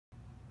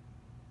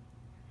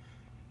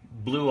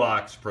Blue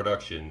Ox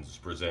Productions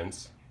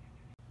presents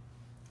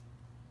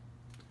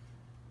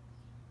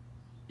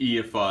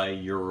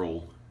EFI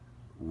Ural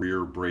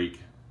rear brake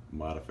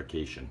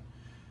modification.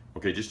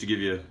 Okay, just to give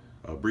you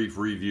a brief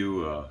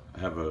review, I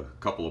have a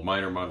couple of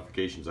minor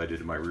modifications I did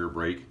to my rear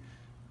brake.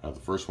 The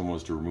first one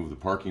was to remove the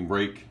parking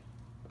brake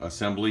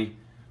assembly,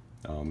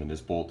 and this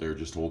bolt there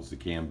just holds the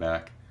cam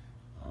back.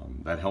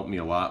 That helped me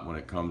a lot when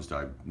it comes to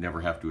I never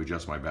have to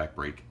adjust my back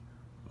brake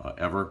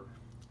ever.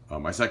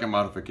 My second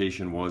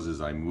modification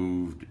was I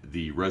moved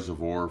the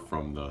reservoir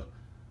from the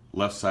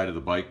left side of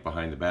the bike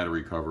behind the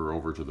battery cover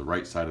over to the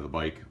right side of the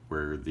bike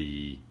where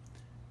the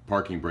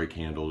parking brake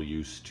handle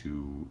used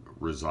to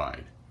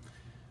reside.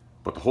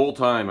 But the whole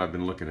time I've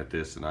been looking at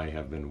this and I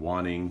have been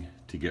wanting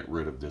to get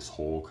rid of this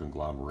whole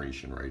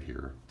conglomeration right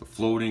here. The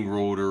floating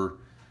rotor,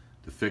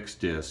 the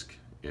fixed disc,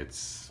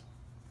 it's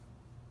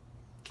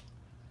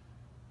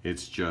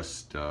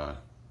just,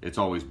 it's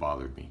always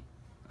bothered me.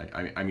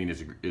 I mean,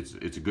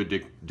 it's a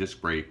good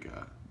disc brake,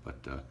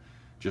 but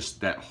just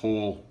that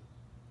whole,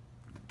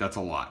 that's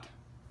a lot.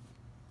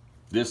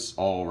 This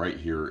all right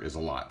here is a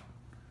lot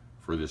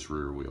for this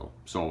rear wheel.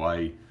 So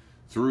I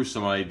threw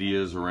some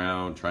ideas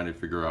around trying to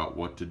figure out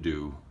what to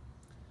do.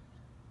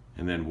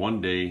 And then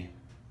one day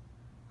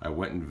I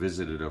went and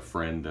visited a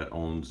friend that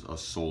owns a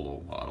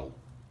Solo model.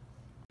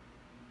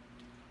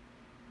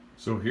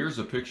 So here's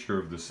a picture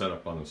of the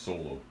setup on the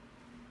Solo.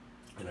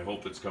 And I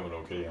hope it's coming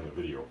okay on the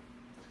video.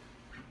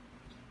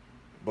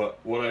 But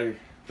what I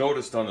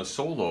noticed on the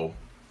Solo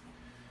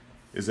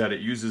is that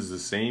it uses the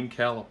same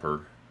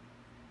caliper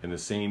and the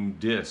same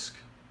disc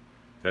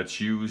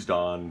that's used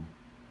on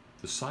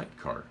the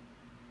sidecar.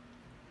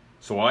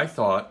 So I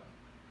thought,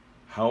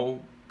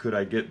 how could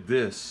I get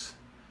this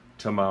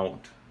to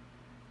mount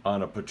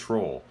on a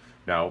Patrol?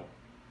 Now,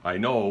 I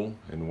know,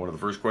 and one of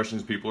the first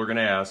questions people are going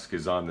to ask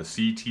is on the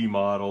CT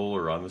model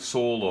or on the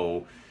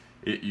Solo,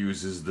 it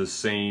uses the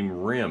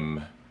same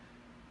rim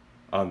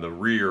on the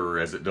rear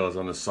as it does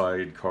on the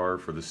sidecar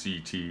for the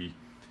CT,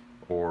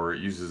 or it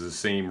uses the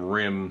same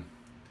rim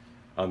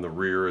on the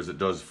rear as it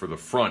does for the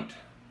front.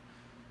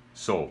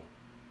 So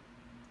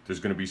there's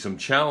going to be some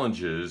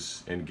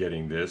challenges in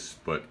getting this,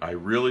 but I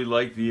really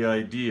like the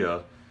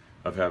idea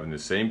of having the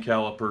same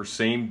caliper,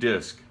 same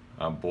disc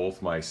on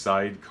both my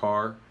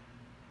sidecar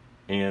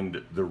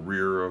and the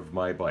rear of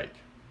my bike.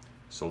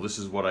 So this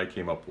is what I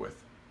came up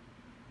with.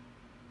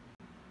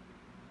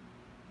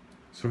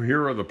 So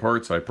here are the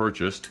parts I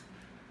purchased.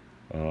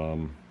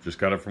 Just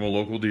got it from a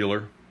local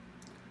dealer.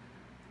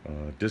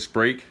 Disc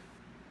brake,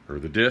 or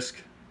the disc.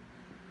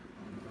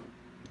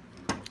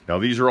 Now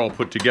these are all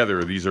put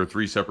together. These are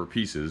three separate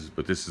pieces,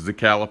 but this is the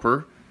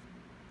caliper.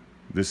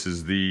 This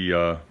is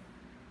the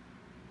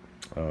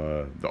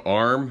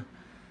arm,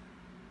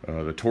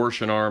 the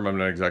torsion arm. I'm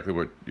not exactly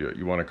what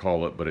you want to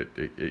call it, but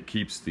it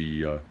keeps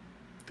the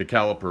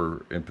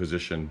caliper in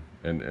position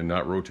and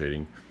not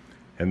rotating.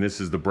 And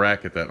this is the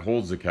bracket that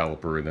holds the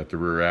caliper and that the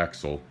rear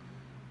axle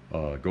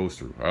goes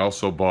through. I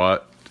also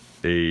bought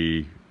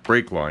a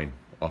brake line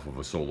off of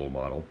a Solo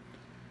model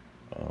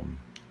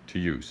to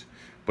use.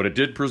 But it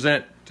did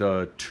present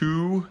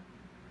two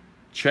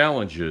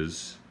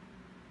challenges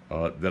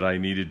that I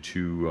needed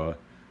to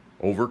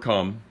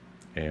overcome,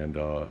 and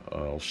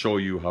I'll show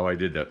you how I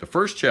did that. The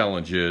first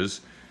challenge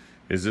is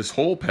this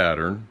hole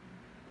pattern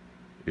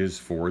is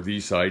for the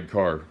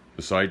sidecar.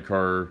 The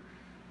sidecar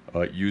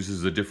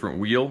uses a different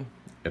wheel.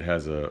 It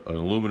has an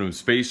aluminum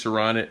spacer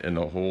on it, and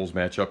the holes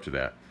match up to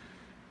that.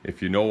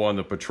 If you know, on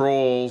the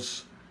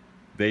Patrols,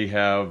 they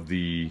have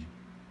the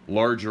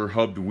larger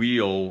hubbed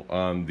wheel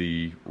on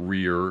the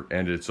rear,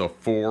 and it's a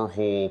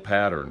 4-hole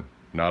pattern,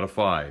 not a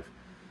 5.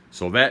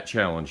 So that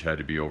challenge had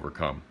to be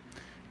overcome.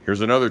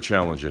 Here's another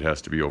challenge that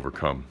has to be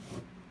overcome.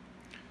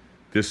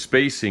 This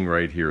spacing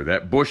right here,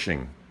 that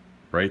bushing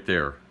right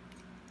there.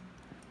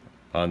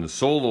 On the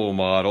Solo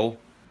model,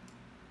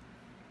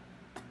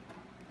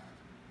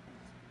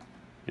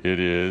 it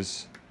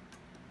is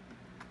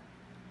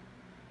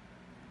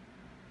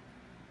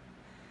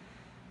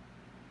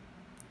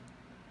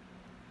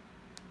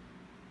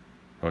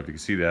I don't know if you can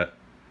see that,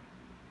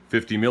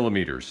 50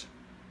 millimeters.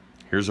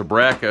 Here's a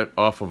bracket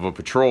off of a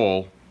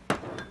Patrol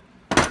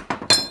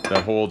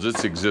that holds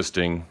its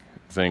existing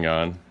thing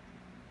on,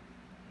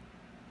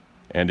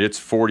 and it's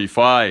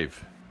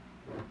 45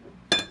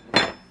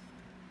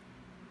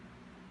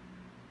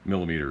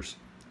 millimeters.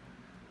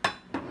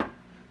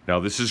 Now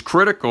this is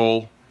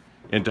critical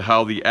into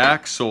how the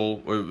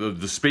axle, or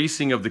the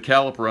spacing of the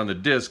caliper on the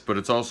disc, but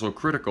it's also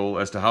critical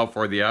as to how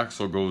far the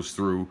axle goes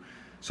through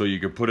so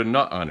you can put a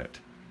nut on it.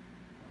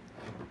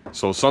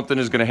 So something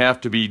is going to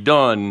have to be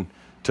done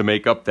to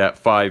make up that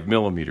 5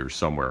 millimeters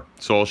somewhere.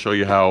 So I'll show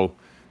you how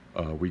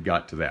we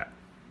got to that.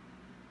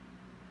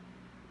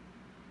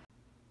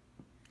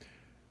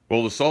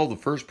 Well, to solve the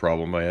first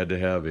problem, I had to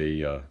have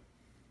a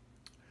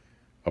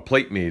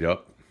plate made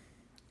up,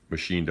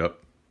 machined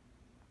up,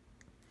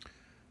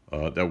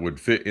 that would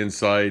fit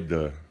inside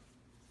the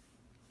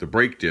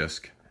brake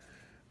disc,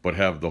 but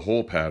have the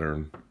hole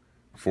pattern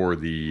for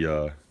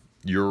the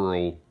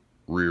Ural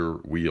rear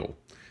wheel.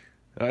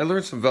 I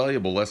learned some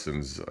valuable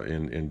lessons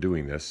in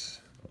doing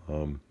this.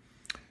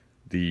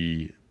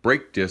 The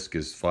brake disc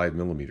is 5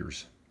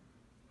 millimeters.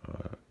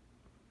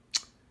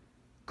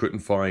 Couldn't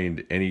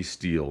find any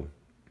steel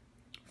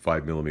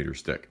 5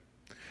 millimeters thick.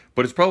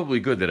 But it's probably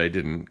good that I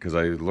didn't, because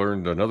I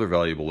learned another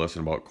valuable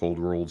lesson about cold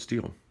rolled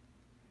steel.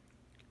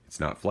 It's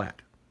not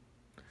flat.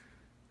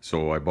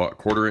 So I bought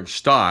 1/4 inch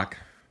stock,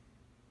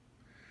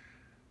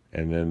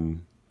 and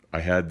then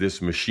I had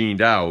this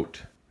machined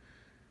out,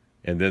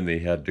 and then they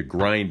had to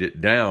grind it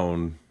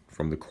down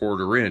from the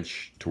 1/4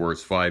 inch to where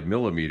it's 5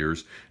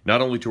 millimeters.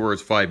 Not only to where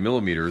it's 5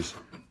 millimeters,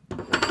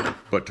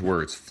 but to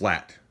where it's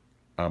flat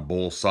on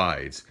both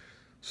sides.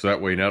 So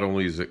that way, not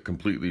only is it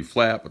completely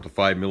flat, but the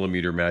 5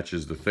 millimeter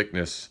matches the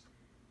thickness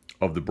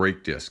of the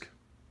brake disc.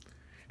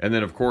 And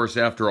then, of course,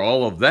 after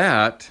all of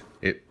that,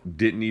 it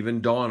didn't even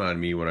dawn on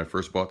me when I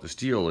first bought the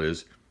steel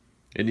is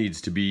it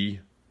needs to be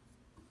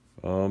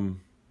there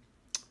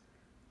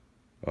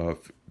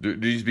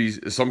needs to be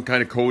some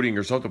kind of coating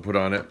or something put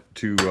on it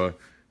to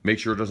make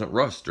sure it doesn't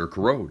rust or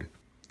corrode.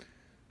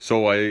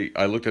 So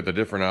I looked at the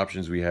different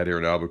options we had here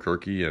in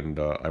Albuquerque, and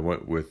I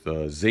went with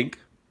zinc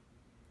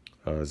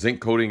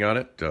coating on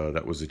it.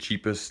 That was the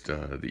cheapest,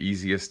 the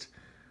easiest,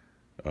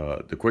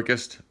 the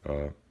quickest.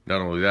 Not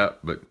only that,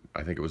 but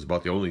I think it was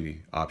about the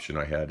only option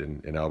I had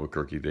in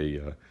Albuquerque.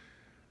 They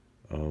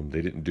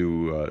didn't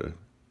do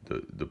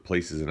the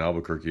places in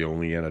Albuquerque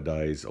only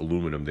anodize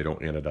aluminum. They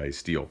don't anodize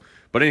steel.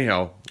 But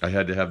anyhow, I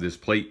had to have this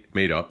plate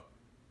made up,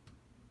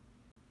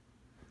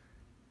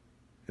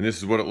 and this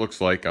is what it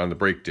looks like on the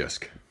brake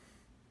disc.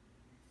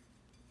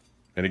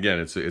 And again,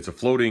 it's a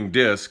floating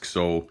disc,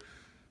 so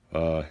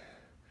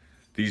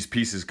these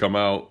pieces come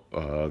out.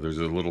 There's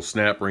a little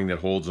snap ring that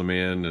holds them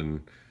in, and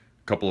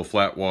a couple of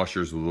flat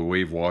washers with a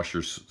wave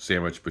washers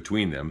sandwiched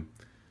between them.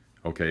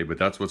 Okay, but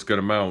that's what's going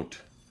to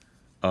mount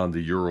on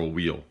the Ural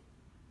wheel.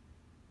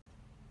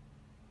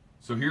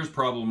 So here's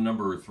problem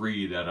number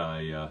 3 that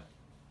I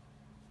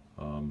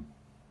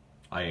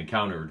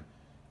encountered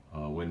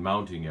when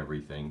mounting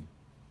everything.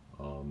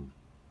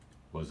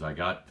 Was I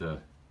got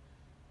the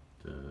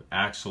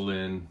axle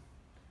in,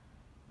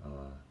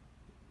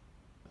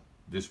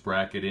 this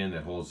bracket in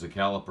that holds the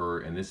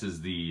caliper, and this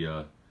is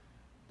the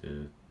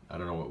I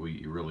don't know what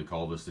we really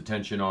call this, the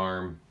tension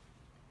arm,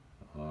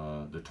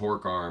 the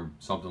torque arm,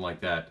 something like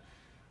that.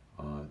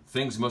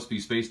 Things must be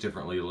spaced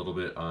differently a little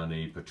bit on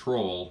a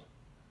Patrol,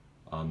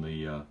 on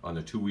the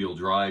 2-wheel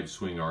drive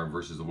swing arm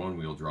versus the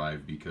 1-wheel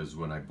drive, because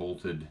when I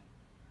bolted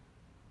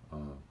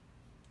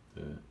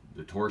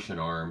the torsion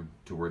arm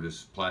to where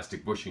this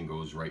plastic bushing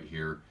goes right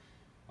here,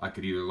 I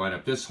could either line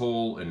up this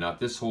hole and not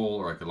this hole,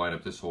 or I could line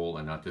up this hole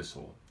and not this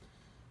hole.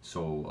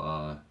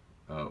 So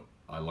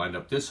I lined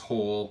up this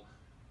hole,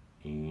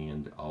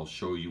 and I'll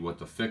show you what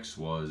the fix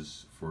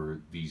was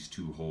for these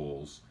 2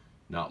 holes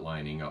not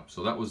lining up.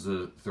 So that was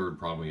the 3rd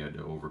problem we had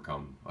to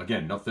overcome.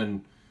 Again,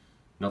 nothing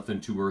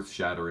too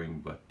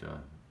earth-shattering, but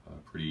a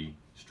pretty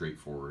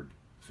straightforward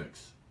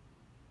fix.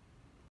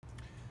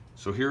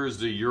 So here's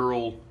the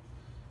Ural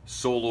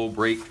solo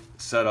brake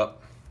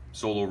setup,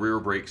 solo rear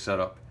brake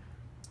setup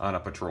on a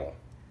Patrol.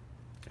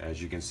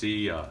 As you can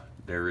see,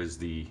 there is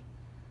the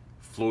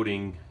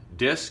floating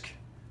disc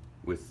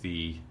with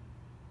the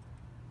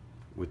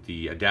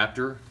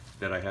adapter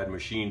that I had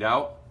machined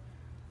out.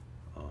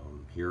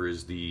 Here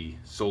is the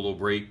solo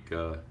brake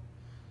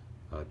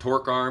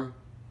torque arm,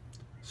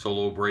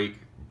 solo brake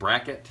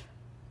bracket,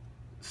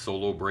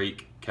 solo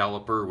brake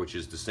caliper, which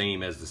is the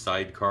same as the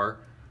sidecar,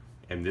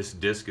 and this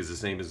disc is the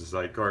same as the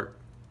sidecar.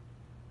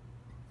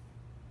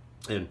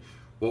 And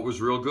what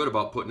was real good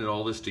about putting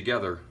all this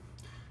together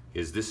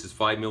is this is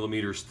 5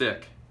 millimeters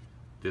thick,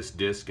 this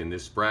disc and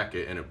this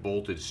bracket, and it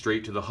bolted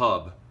straight to the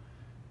hub.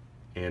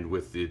 And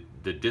with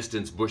the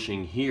distance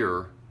bushing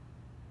here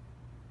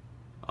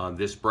on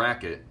this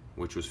bracket,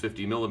 which was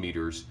 50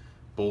 millimeters,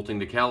 bolting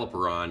the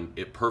caliper on,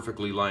 it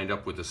perfectly lined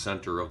up with the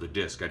center of the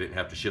disc. I didn't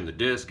have to shim the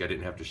disc, I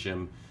didn't have to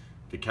shim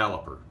the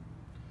caliper.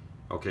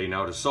 Okay,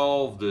 now to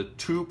solve the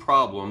 2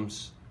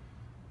 problems,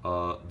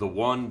 the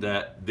one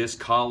that this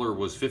collar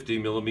was 50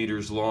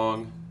 millimeters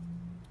long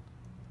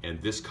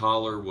and this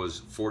collar was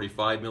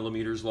 45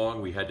 millimeters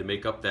long, we had to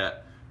make up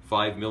that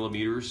 5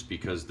 millimeters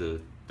because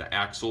the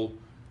axle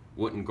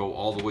wouldn't go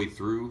all the way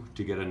through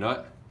to get a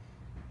nut.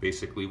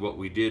 Basically what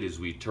we did is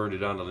we turned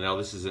it on, now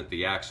this isn't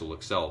the axle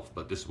itself,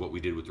 but this is what we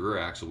did with the rear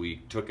axle. We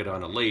took it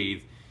on a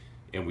lathe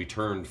and we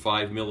turned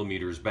 5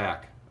 millimeters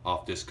back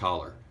off this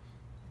collar.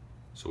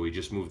 So we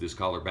just moved this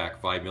collar back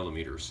 5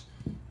 millimeters.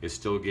 It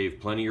still gave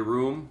plenty of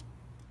room.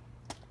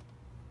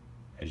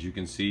 As you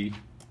can see,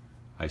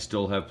 I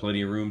still have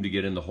plenty of room to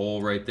get in the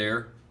hole right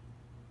there.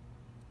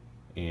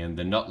 And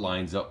the nut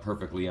lines up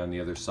perfectly on the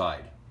other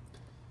side.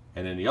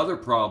 And then the other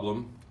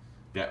problem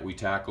that we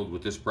tackled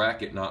with this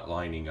bracket not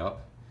lining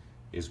up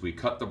is we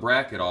cut the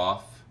bracket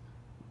off.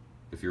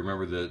 If you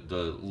remember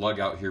the lug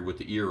out here with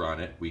the ear on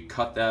it, we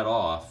cut that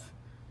off.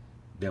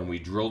 Then we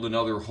drilled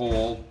another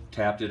hole,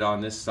 tapped it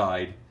on this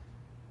side,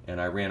 and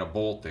I ran a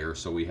bolt there,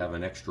 so we have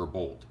an extra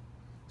bolt.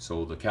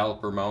 So the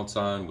caliper mounts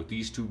on with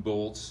these 2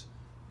 bolts,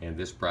 and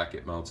this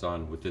bracket mounts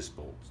on with this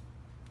bolt.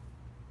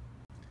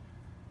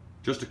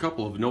 Just a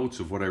couple of notes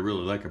of what I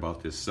really like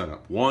about this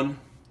setup. One,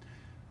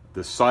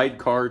 the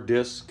sidecar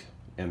disc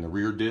and the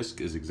rear disc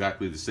is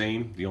exactly the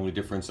same. The only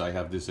difference, I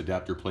have this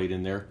adapter plate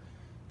in there.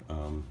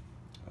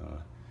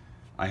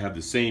 I have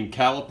the same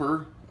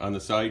caliper on the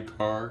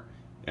sidecar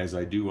as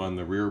I do on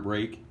the rear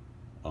brake.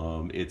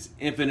 It's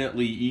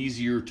infinitely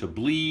easier to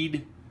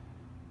bleed.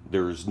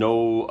 There's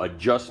no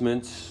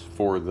adjustments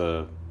for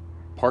the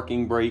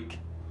parking brake.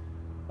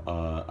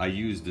 I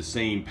use the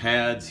same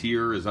pads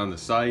here as on the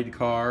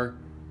sidecar.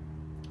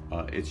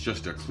 It's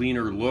just a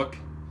cleaner look.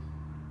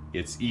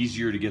 It's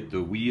easier to get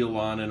the wheel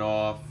on and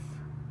off,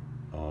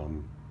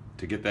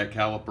 to get that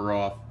caliper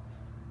off.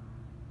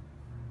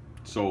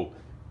 So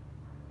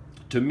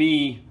to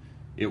me,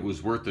 it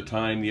was worth the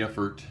time, the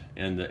effort,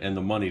 and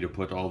the money to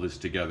put all this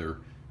together.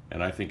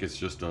 And I think it's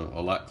just a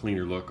lot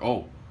cleaner look.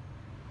 Oh,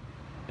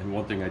 and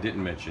one thing I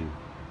didn't mention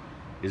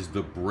is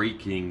the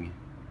braking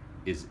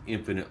is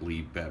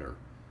infinitely better.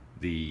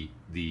 The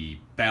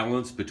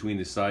balance between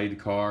the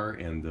sidecar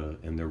and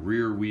the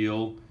rear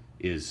wheel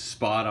is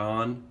spot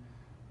on.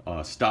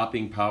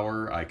 Stopping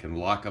power, I can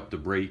lock up the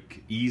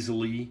brake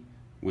easily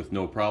with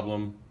no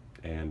problem,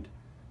 and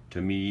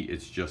to me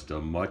it's just a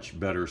much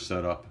better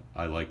setup.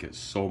 I like it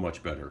so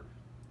much better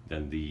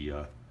than the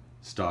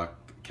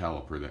stock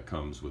caliper that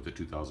comes with the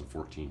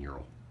 2014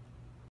 Ural.